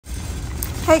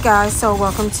Hey guys, so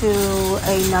welcome to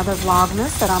another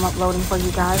Vlogmas that I'm uploading for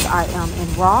you guys. I am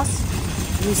in Ross.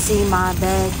 You see my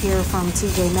bag here from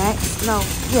Tjmaxx. No,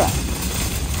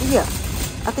 yeah,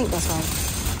 I think that's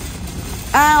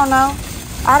right. I don't know.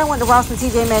 I done went to Ross and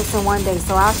Tjmaxx in one day,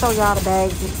 so I'll show y'all the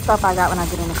bags and stuff I got when I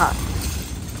get in the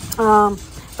car.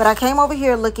 But I came over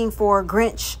here looking for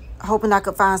Grinch, hoping I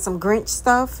could find some Grinch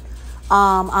stuff.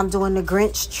 I'm doing the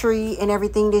Grinch tree and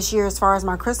everything this year as far as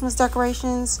my Christmas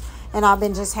decorations. And I've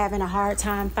been just having a hard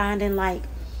time finding like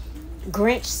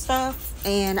Grinch stuff.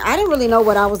 And I didn't really know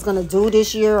what I was going to do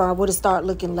this year, or I would have started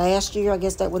looking last year. I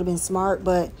guess that would have been smart.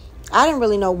 But I didn't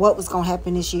really know what was going to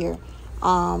happen this year.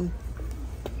 But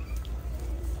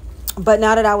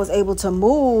now that I was able to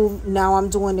move, now I'm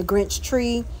doing the Grinch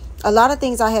tree. A lot of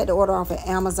things I had to order off of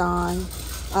Amazon.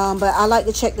 But I like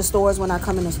to check the stores when I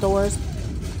come in the stores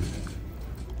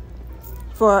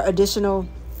for additional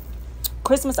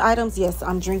Christmas items. Yes,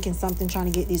 I'm drinking something,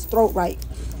 trying to get this throat right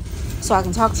so I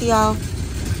can talk to y'all.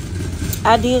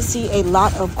 I did see a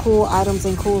lot of cool items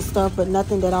and cool stuff, but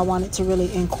nothing that I wanted to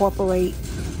really incorporate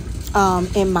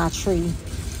in my tree.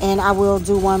 And I will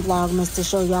do one Vlogmas to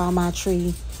show y'all my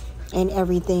tree and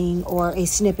everything, or a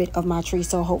snippet of my tree.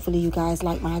 So hopefully you guys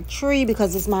like my tree,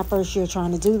 because it's my first year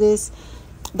trying to do this.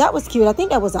 That was cute. I think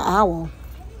that was an owl.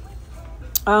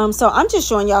 So I'm just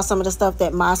showing y'all some of the stuff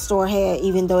that my store had,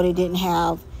 even though they didn't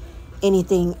have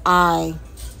anything I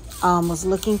was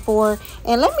looking for.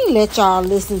 And let me let y'all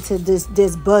listen to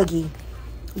this buggy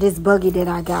that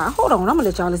I got. Hold on, I'm gonna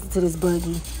let y'all listen to this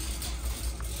buggy.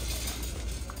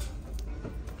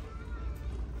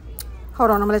 Hold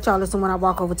on, I'm gonna let y'all listen when I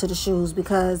walk over to the shoes,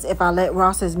 because if I let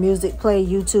Ross's music play,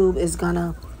 YouTube is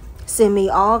gonna send me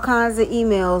all kinds of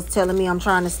emails telling me I'm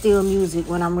trying to steal music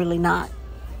when I'm really not.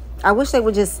 I wish they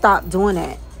would just stop doing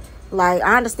that. Like,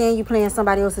 I understand you playing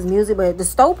somebody else's music, but the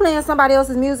store playing somebody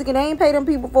else's music and they ain't pay them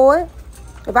people for it.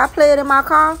 If I play it in my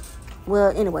car,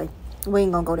 well, anyway, we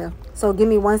ain't gonna go there. So give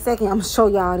me 1 second. I'm gonna show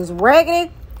y'all this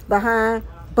raggedy behind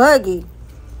buggy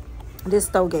this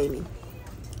store gave me.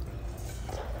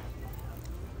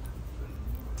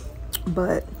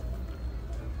 But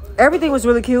everything was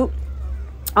really cute.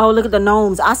 Oh, look at the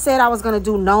gnomes. I said I was gonna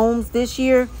do gnomes this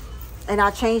year, and I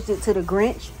changed it to the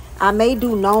Grinch. I may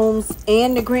do gnomes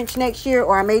and the Grinch next year,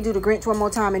 or I may do the Grinch one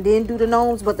more time and then do the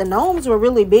gnomes. But the gnomes were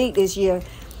really big this year,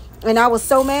 and I was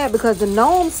so mad because the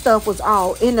gnome stuff was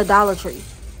all in the Dollar Tree.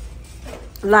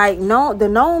 Like, no, the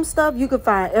gnome stuff you could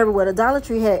find everywhere. The Dollar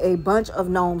Tree had a bunch of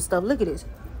gnome stuff. Look at this.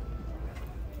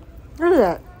 Look at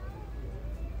that.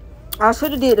 I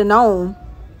should have did the gnome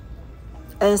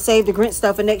and saved the Grinch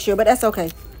stuff for next year, but that's okay.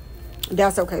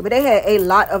 That's okay. But they had a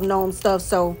lot of gnome stuff,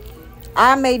 so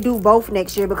I may do both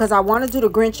next year, because I want to do the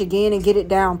Grinch again and get it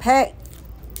down pat.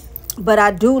 But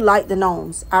I do like the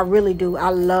gnomes. I really do. I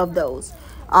love those.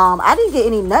 I didn't get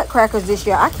any nutcrackers this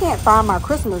year. I can't find my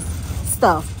Christmas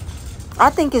stuff. I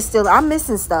think it's still, I'm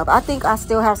missing stuff. I think I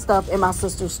still have stuff in my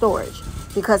sister's storage,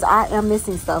 because I am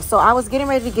missing stuff. So I was getting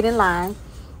ready to get in line,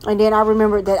 and then I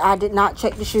remembered that I did not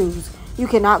check the shoes. You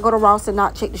cannot go to Ross and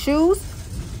not check the shoes,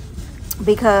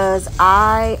 because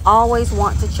I always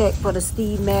want to check for the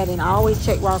Steve Madden. I always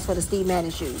check Ross for the Steve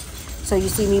Madden shoes. So you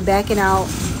see me backing out,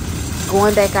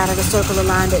 going back out of the circular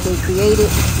line that they created,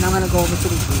 and I'm going to go over to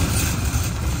the shoes.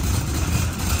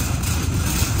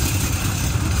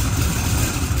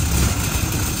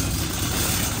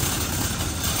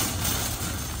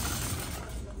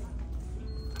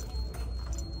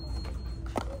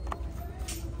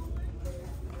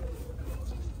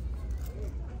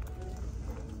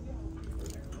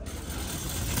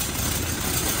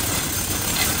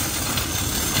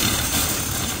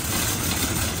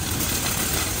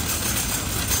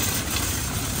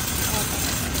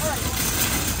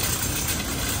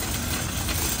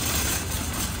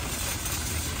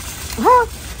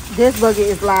 This buggy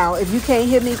is loud. If you can't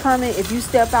hear me coming, if you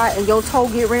step out and your toe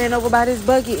get ran over by this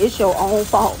buggy, it's your own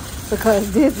fault,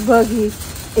 because this buggy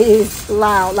is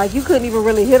loud. Like, you couldn't even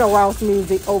really hear the Ross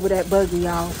music over that buggy,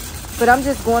 y'all. But I'm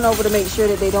just going over to make sure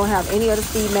that they don't have any of the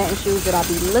Steve Madden shoes that I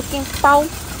be looking for,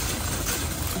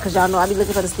 because y'all know I be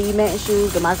looking for the Steve Madden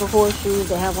shoes, the Michael Kors shoes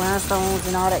that have rhinestones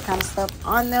and all that kind of stuff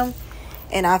on them.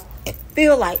 And I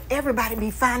feel like everybody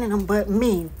be finding them but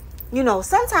me. You know,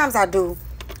 sometimes I do,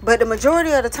 but the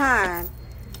majority of the time,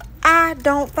 I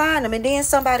don't find them. And then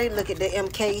somebody look at the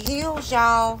MK heels,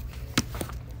 y'all.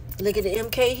 Look at the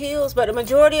MK heels. But the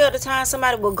majority of the time,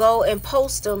 somebody will go and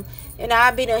post them. And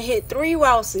I've been done hit 3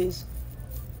 Rosses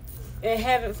and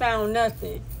haven't found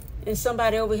nothing. And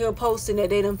somebody over here posting that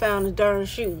they done found the darn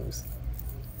shoes.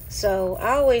 So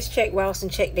I always check Ross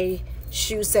and check their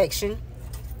shoe section.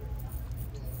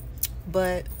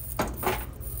 But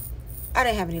I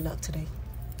didn't have any luck today.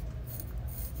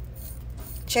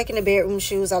 Checking the bedroom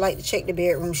shoes. I like to check the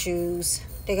bedroom shoes.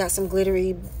 They got some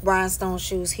glittery rhinestone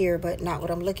shoes here, but not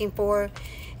what I'm looking for.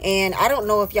 And I don't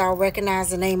know if y'all recognize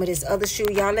the name of this other shoe.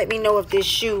 Y'all let me know if this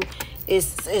shoe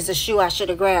is a shoe I should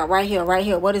have grabbed. Right here, right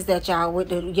here. What is that, y'all? With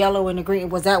the yellow and the green.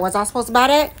 Was I supposed to buy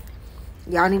that?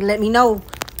 Y'all need to let me know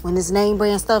when this name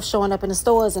brand stuff showing up in the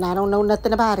stores and I don't know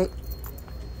nothing about it.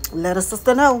 Let a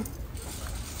sister know.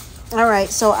 All right,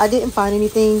 so I didn't find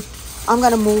anything. I'm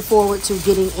going to move forward to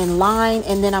getting in line,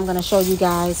 and then I'm going to show you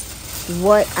guys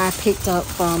what I picked up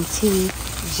from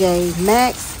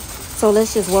Tjmaxx. So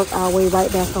let's just work our way right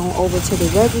back on over to the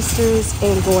registers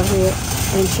and go ahead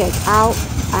and check out.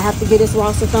 I have to give this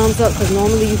Ross a thumbs up because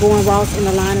normally you go in Ross and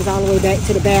the line is all the way back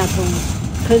to the bathroom.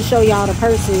 Couldn't show y'all the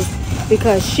purses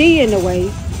because she in the way,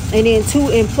 and then 2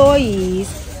 employees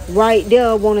right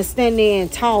there want to stand there and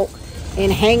talk and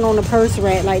hang on the purse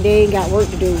rack like they ain't got work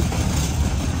to do.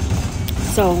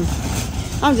 So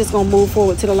I'm just gonna move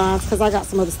forward to the lines because I got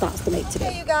some other stops to make today.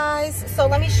 Hey you guys, so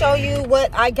let me show you what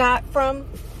I got from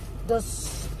the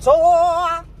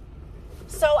store.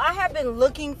 So I have been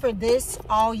looking for this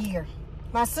all year.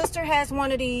 My sister has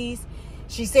one of these.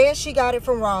 She says she got it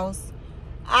from Ross.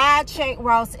 I check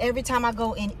Ross every time I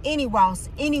go in any Ross,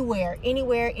 anywhere,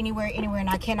 and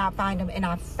I cannot find them. And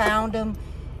I found them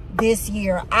this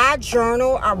year. I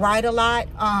journal, I write a lot.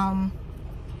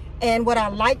 And what I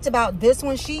liked about this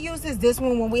one, she uses this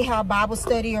one when we have Bible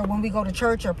study or when we go to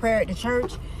church or prayer at the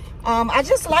church. I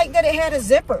just like that it had a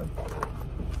zipper.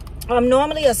 I'm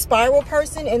normally a spiral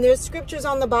person, and there's scriptures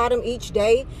on the bottom each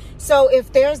day. So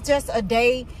if there's just a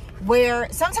day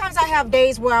where, sometimes I have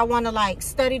days where I want to like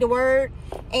study the word,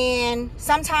 and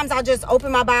sometimes I just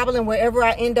open my Bible and wherever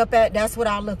I end up at, that's what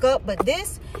I'll look up. But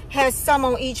this has some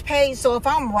on each page. So if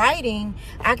I'm writing,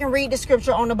 I can read the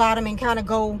scripture on the bottom and kind of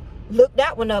go look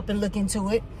that one up and look into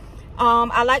it.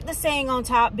 I like the saying on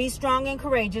top, be strong and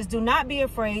courageous. Do not be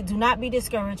afraid. Do not be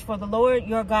discouraged. For the Lord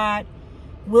your God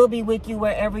will be with you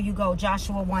wherever you go.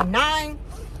 Joshua 1:9.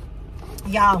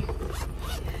 Y'all,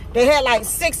 they had like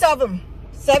 6 of them.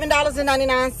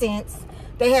 $7.99.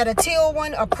 They had a teal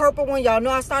one, a purple one. Y'all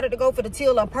know I started to go for the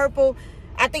teal or purple.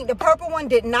 I think the purple one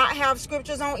did not have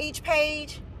scriptures on each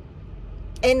page.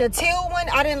 And the teal one,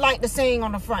 I didn't like the saying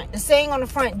on the front. The saying on the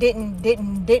front didn't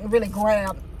really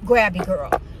grab you,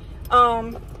 girl.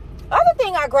 Other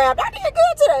thing I grabbed, I did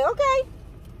good today, okay?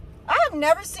 I have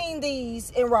never seen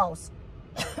these in Ross.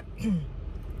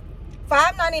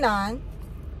 $5.99.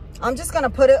 I'm just gonna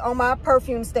put it on my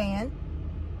perfume stand.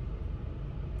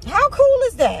 How cool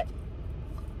is that?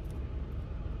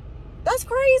 That's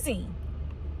crazy.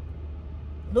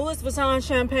 Louis Vuitton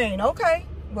champagne. Okay,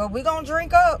 well, we're gonna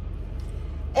drink up.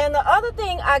 And the other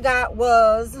thing I got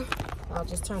was, I'll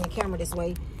just turn the camera this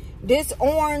way, this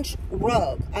orange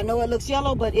rug. I know it looks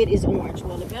yellow, but it is orange.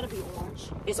 Well, it better be orange.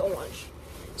 It's orange.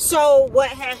 So what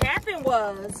had happened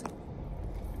was,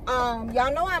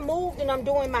 y'all know I moved and I'm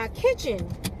doing my kitchen.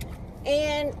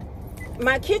 And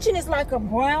my kitchen is like a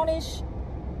brownish,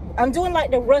 I'm doing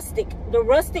like the rustic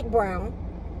brown.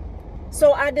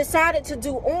 So I decided to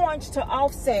do orange to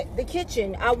offset the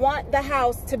kitchen. I want the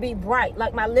house to be bright.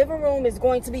 Like my living room is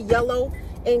going to be yellow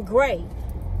and gray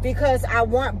because I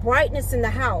want brightness in the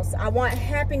house. I want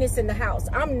happiness in the house.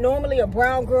 I'm normally a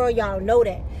brown girl. Y'all know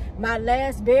that. My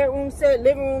last bedroom set,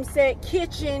 living room set,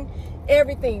 kitchen,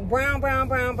 everything. Brown, brown,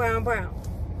 brown, brown, brown.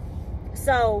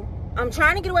 So I'm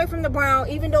trying to get away from the brown,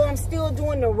 even though I'm still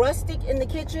doing the rustic in the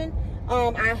kitchen.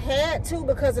 I had to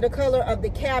because of the color of the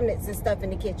cabinets and stuff in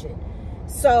the kitchen.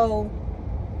 So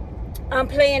I'm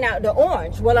playing out the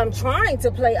orange. Well, I'm trying to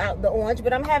play out the orange,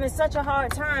 but I'm having such a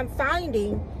hard time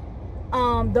finding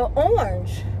the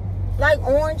orange, like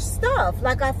orange stuff.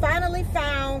 Like I finally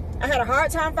found, I had a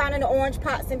hard time finding the orange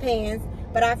pots and pans,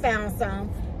 but I found some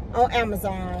on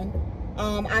Amazon.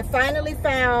 I finally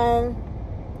found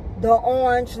the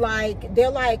orange, like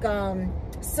they're like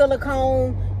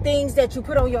silicone things that you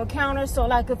put on your counter. So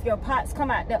like if your pots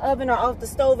come out the oven or off the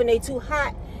stove and they too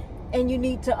hot and you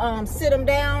need to sit them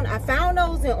down, I found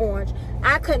those in orange.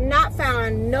 I could not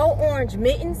find no orange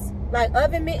mittens, like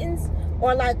oven mittens,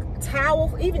 or like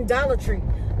towels, even Dollar Tree,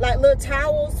 like little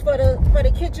towels for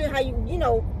the kitchen. How you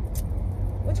know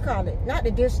what you call it? Not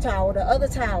the dish towel, the other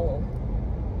towel.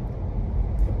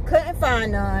 Couldn't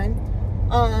find none.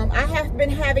 I have been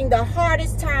having the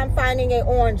hardest time finding an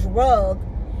orange rug.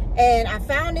 And I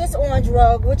found this orange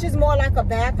rug, which is more like a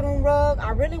bathroom rug. I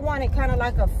really wanted kind of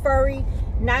like a furry,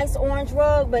 nice orange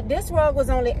rug. But this rug was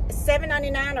only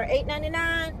 $7.99 or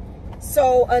 $8.99.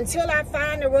 So until I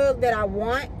find the rug that I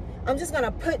want, I'm just going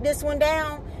to put this one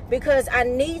down because I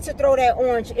need to throw that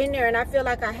orange in there, and I feel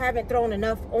like I haven't thrown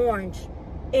enough orange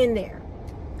in there.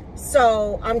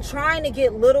 So I'm trying to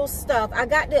get little stuff. I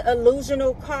got the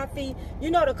illusional coffee. You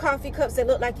know, the coffee cups that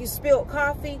look like you spilled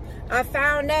coffee? I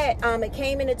found that. It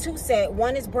came in a 2-set.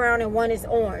 One is brown and one is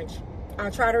orange.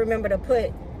 I'll try to remember to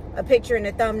put a picture in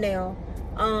the thumbnail.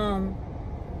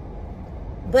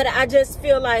 But I just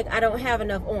feel like I don't have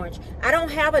enough orange. I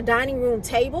don't have a dining room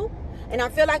table. And I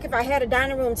feel like if I had a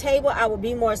dining room table, I would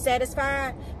be more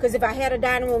satisfied. Because if I had a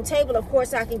dining room table, of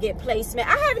course, I can get placement.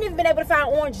 I haven't even been able to find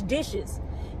orange dishes.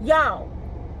 Y'all,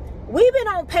 we've been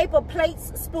on paper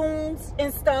plates, spoons,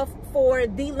 and stuff for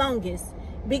the longest.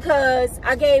 Because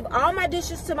I gave all my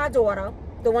dishes to my daughter,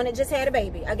 the one that just had a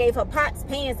baby. I gave her pots,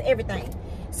 pans, everything.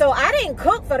 So I didn't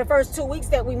cook for the first 2 weeks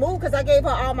that we moved because I gave her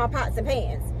all my pots and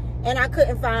pans. And I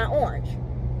couldn't find orange.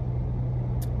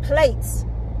 Plates.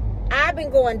 I've been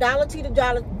going Dollar Tree to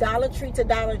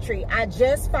Dollar Tree. I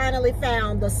just finally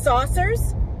found the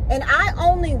saucers. And I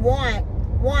only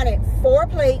wanted 4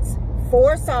 plates,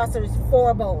 4 saucers,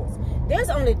 4 bowls. There's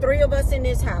only 3 of us in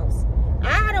this house.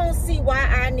 I don't see why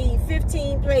I need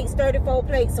 15 plates, 34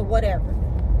 plates, or whatever.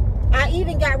 I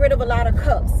even got rid of a lot of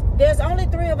cups. There's only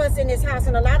 3 of us in this house,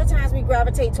 and a lot of times we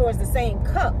gravitate towards the same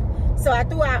cup. So I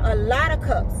threw out a lot of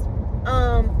cups.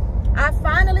 I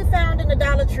finally found in the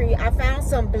Dollar Tree, I found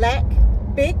some black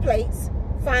big plates.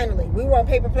 Finally. We were on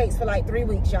paper plates for like 3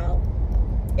 weeks, y'all.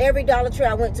 Every Dollar Tree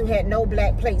I went to had no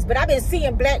black plates. But I've been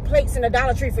seeing black plates in the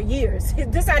Dollar Tree for years.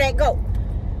 This how that go.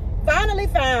 Finally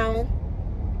found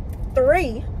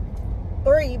 3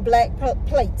 black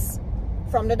plates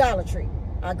from the Dollar Tree.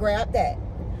 I grabbed that.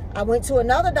 I went to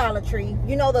another Dollar Tree.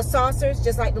 You know the saucers,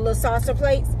 just like the little saucer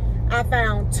plates? I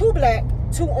found 2 black,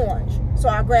 2 orange. So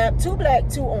I grabbed 2 black,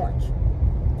 2 orange.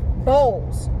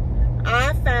 Bowls.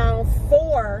 I found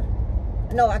 4.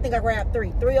 No, I think I grabbed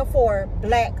 3 or 4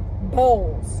 black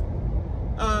bowls.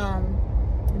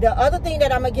 The other thing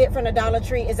that I'm gonna get from the Dollar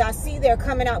Tree is I see they're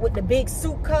coming out with the big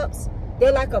soup cups.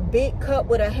 They're like a big cup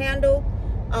with a handle.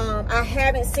 I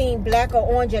haven't seen black or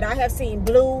orange yet. I have seen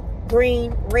blue,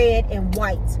 green, red, and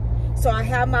white. So I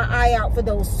have my eye out for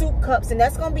those soup cups, and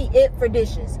that's gonna be it for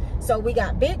dishes. So we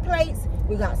got big plates,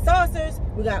 we got saucers,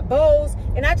 we got bowls,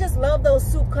 and I just love those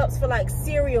soup cups for like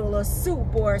cereal or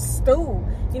soup or stew.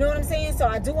 You know what I'm saying? So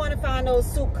I do want to find those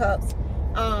soup cups.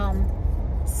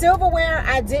 Silverware,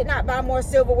 I did not buy more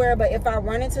silverware, but if I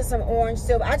run into some orange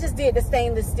silver, I just did the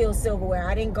stainless steel silverware.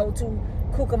 I didn't go to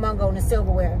Cucamonga on the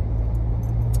silverware.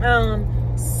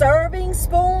 Serving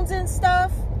spoons and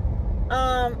stuff,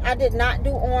 I did not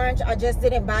do orange. I just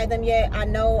didn't buy them yet. I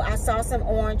know I saw some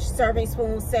orange serving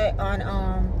spoon set on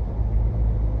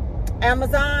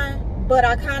Amazon, but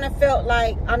I kind of felt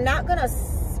like I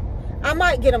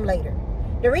might get them later.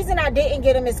 The reason I didn't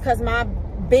get them is because my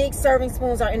big serving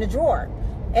spoons are in the drawer.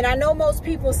 And I know most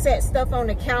people set stuff on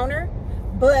the counter,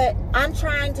 but I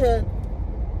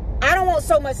don't want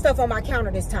so much stuff on my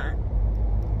counter this time.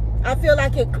 I feel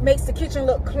like it makes the kitchen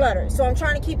look cluttered. So I'm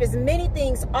trying to keep as many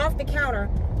things off the counter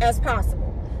as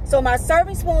possible. So my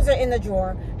serving spoons are in the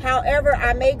drawer. However,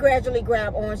 I may gradually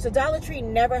grab orange. The Dollar Tree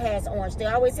never has orange. They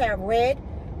always have red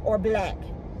or black.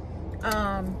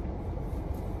 I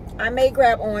may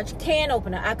grab orange. Can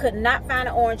opener. I could not find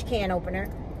an orange can opener.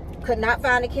 Could not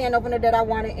find a can opener that I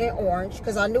wanted in orange,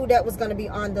 because I knew that was going to be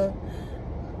on the...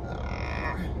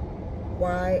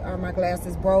 why are my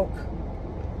glasses broke?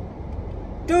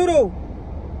 Doo-doo!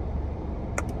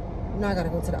 Now I got to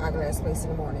go to the eyeglass place in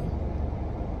the morning.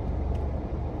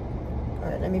 All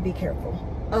right, let me be careful.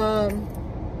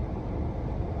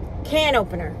 Can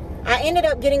opener. I ended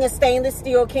up getting a stainless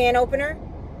steel can opener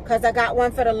because I got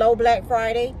one for the low Black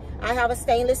Friday. I have a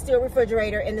stainless steel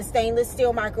refrigerator and the stainless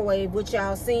steel microwave, which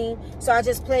y'all seen. So I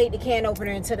just played the can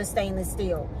opener into the stainless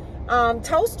steel.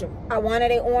 Toaster. I wanted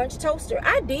an orange toaster.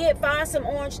 I did find some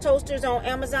orange toasters on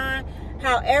Amazon.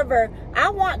 However,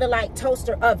 I want the like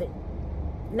toaster oven,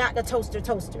 not the toaster.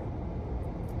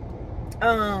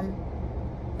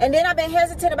 And then I've been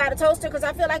hesitant about a toaster because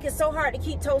I feel like it's so hard to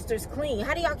keep toasters clean.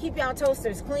 How do y'all keep y'all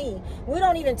toasters clean? We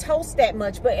don't even toast that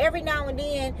much, but every now and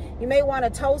then you may want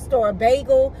a toast or a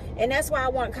bagel, and that's why I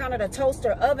want kind of the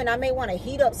toaster oven. I may want to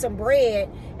heat up some bread,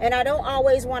 and I don't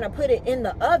always want to put it in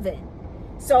the oven.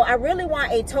 So I really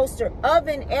want a toaster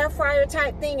oven, air fryer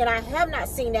type thing, and I have not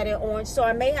seen that in orange, so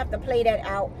I may have to play that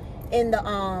out in the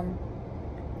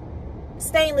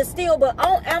stainless steel. But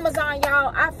on Amazon,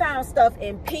 y'all, I found stuff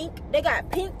in pink. They got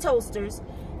pink toasters,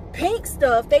 pink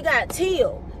stuff. They got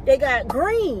teal. They got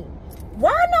green.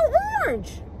 Why no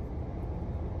orange?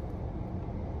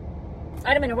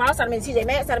 I'd have been in Ross, I'd have been in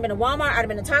Tjmaxx, I'd have been in Walmart, I'd have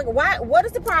been in Target. Why? What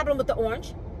is the problem with the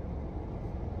orange?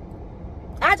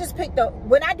 I I just picked up,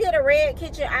 when I did a red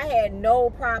kitchen, I had no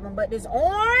problem. But this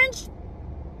orange,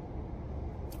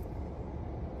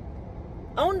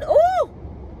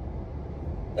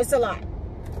 it's a lot.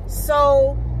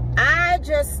 So I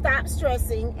just stopped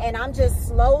stressing, and I'm just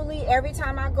slowly, every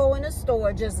time I go in the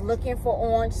store, just looking for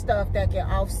orange stuff that can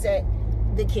offset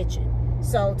the kitchen.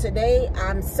 So today,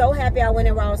 I'm so happy I went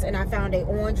in Ross and I found an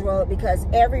orange rug, because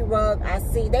every rug I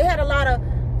see, they had a lot of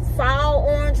fall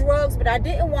orange rugs, but I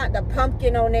didn't want the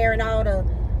pumpkin on there and all the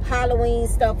Halloween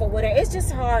stuff or whatever. It's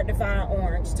just hard to find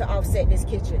orange to offset this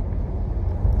kitchen.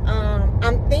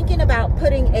 I'm thinking about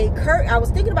putting a curtain. I was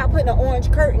thinking about putting an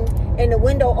orange curtain in the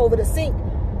window over the sink,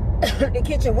 the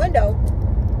kitchen window.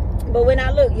 But when I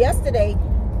looked yesterday,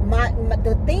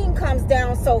 the thing comes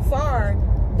down so far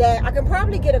that I can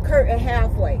probably get a curtain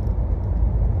halfway.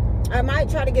 I might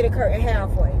try to get a curtain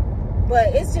halfway.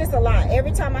 But it's just a lot.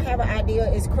 Every time I have an idea,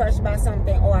 it's crushed by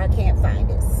something or I can't find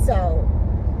it. So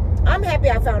I'm happy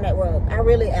I found that rug. I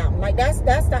really am. Like, that's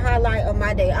the highlight of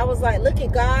my day. I was like, look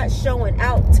at God showing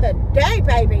out today,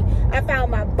 baby. I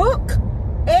found my book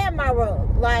and my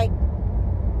rug. Like,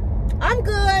 I'm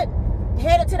good.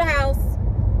 Headed to the house.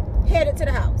 Headed to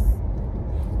the house.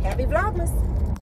 Happy Vlogmas.